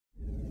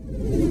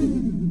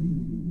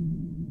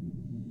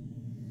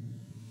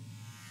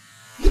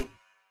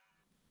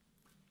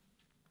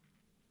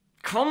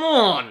come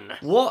on.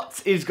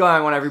 What is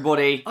going on,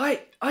 everybody? I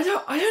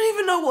don't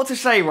even know what to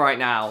say right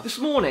now. This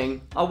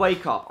morning, I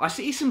wake up, I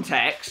see some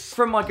texts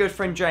from my good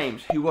friend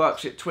James, who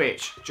works at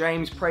Twitch.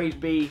 James, praise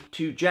be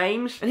to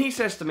James. And he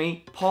says to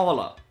me,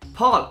 Paula,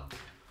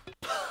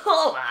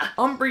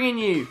 I'm bringing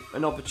you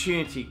an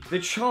opportunity, the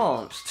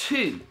chance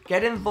to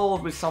get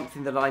involved with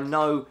something that I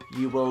know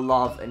you will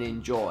love and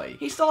enjoy.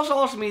 He starts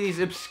asking me these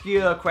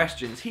obscure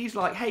questions. He's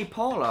like, hey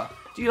Paula,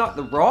 do you like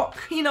The Rock?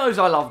 He knows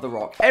I love The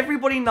Rock.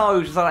 Everybody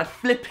knows that I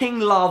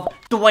flipping love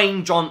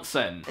Dwayne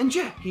Johnson. And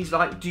yeah, he's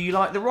like, do you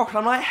like The Rock? And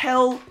I'm like,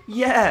 hell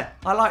yeah,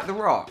 I like The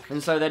Rock.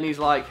 And so then he's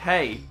like,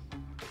 hey,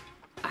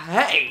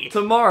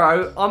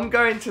 tomorrow I'm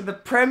going to the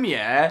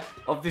premiere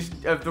of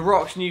The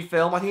Rock's new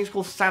film. I think it's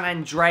called San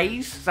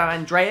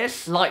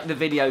Andreas, like the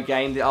video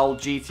game, the old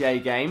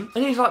GTA game.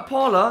 And he's like,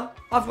 Paula,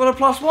 I've got a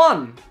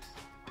 +1.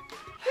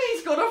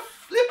 He's got a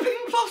flipping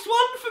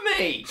 +1 for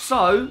me.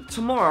 So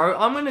tomorrow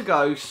I'm gonna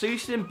go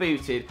suited and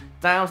booted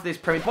down to this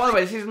premiere. By the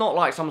way, this is not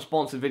like some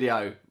sponsored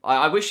video.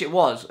 I wish it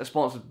was a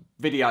sponsored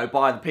video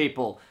by the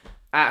people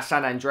at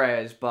San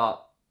Andreas,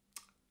 but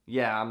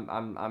yeah,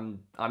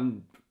 I'm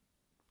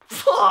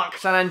fuck!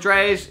 San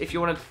Andreas, if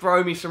you want to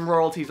throw me some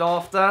royalties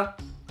after,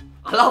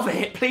 I love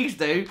it, please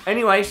do.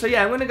 Anyway, so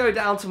yeah, I'm going to go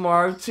down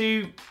tomorrow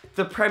to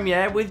the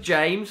premiere with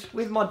James,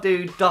 with my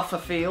dude Duffer.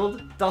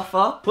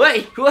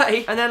 Wait,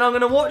 and then I'm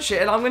going to watch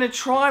it and I'm going to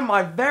try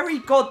my very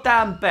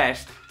goddamn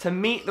best to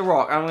meet The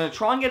Rock. I'm going to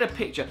try and get a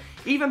picture.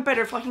 Even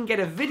better if I can get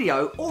a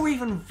video or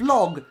even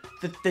vlog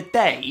the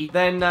day,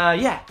 then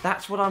yeah,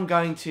 that's what I'm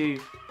going to...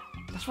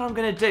 That's what I'm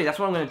going to do. That's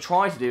what I'm going to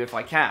try to do if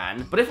I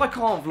can. But if I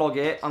can't vlog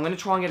it, I'm going to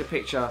try and get a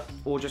picture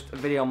or just a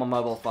video on my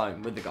mobile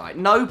phone with the guy.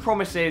 No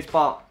promises,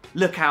 but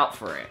look out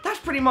for it. That's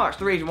pretty much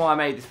the reason why I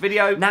made this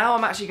video. Now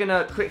I'm actually going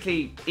to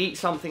quickly eat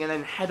something and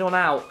then head on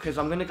out because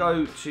I'm going to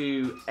go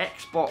to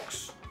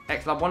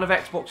one of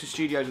Xbox's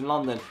studios in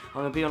London. I'm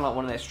going to be on like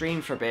one of their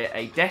streams for a bit,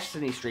 a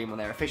Destiny stream on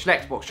their official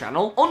Xbox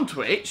channel. On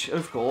Twitch,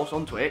 of course,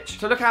 on Twitch.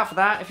 So look out for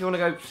that if you want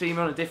to go see me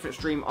on a different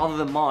stream other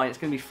than mine. It's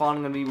going to be fun.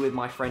 I'm going to be with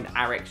my friend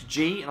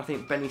RXG, and I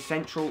think Benny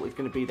Central is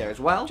going to be there as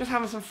well. Just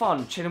having some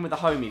fun, chilling with the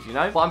homies, you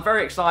know? But I'm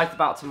very excited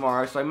about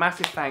tomorrow, so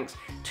massive thanks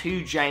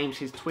to James.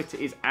 His Twitter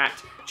is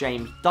at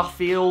James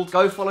Duffield.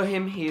 Go follow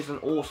him. He is an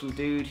awesome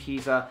dude.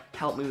 He's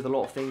helped me with a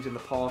lot of things in the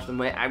past, and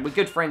we're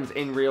good friends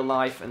in real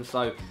life, and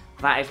so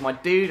that is my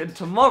dude. And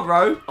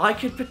tomorrow, I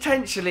could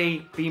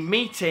potentially be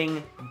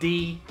meeting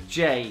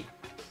DJ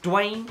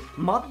Dwayne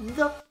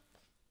Mother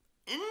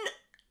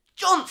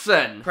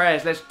Johnson.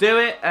 Prayers, let's do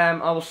it.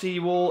 I will see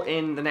you all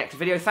in the next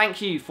video. Thank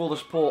you for the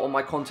support on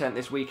my content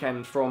this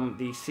weekend from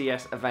the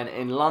CS event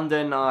in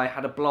London. I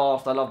had a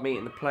blast. I love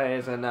meeting the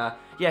players, and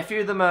yeah, a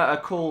few of them are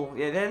cool.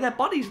 Yeah, they're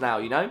buddies now,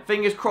 you know.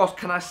 Fingers crossed.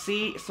 Can I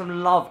see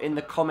some love in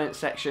the comment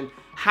section?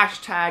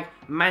 Hashtag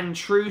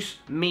Mantruce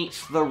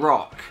meets The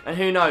Rock. And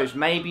who knows,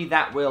 maybe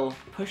that will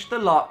push the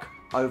luck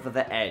over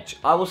the edge.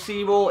 I will see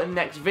you all in the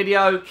next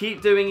video.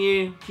 Keep doing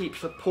you. Keep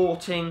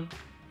supporting.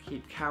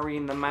 Keep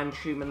carrying the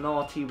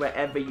Mantruminati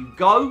wherever you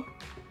go.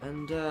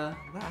 And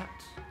that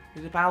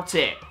is about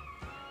it.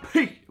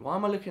 Peace. Why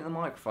am I looking at the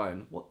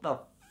microphone? What the...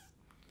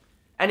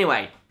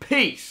 Anyway,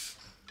 peace.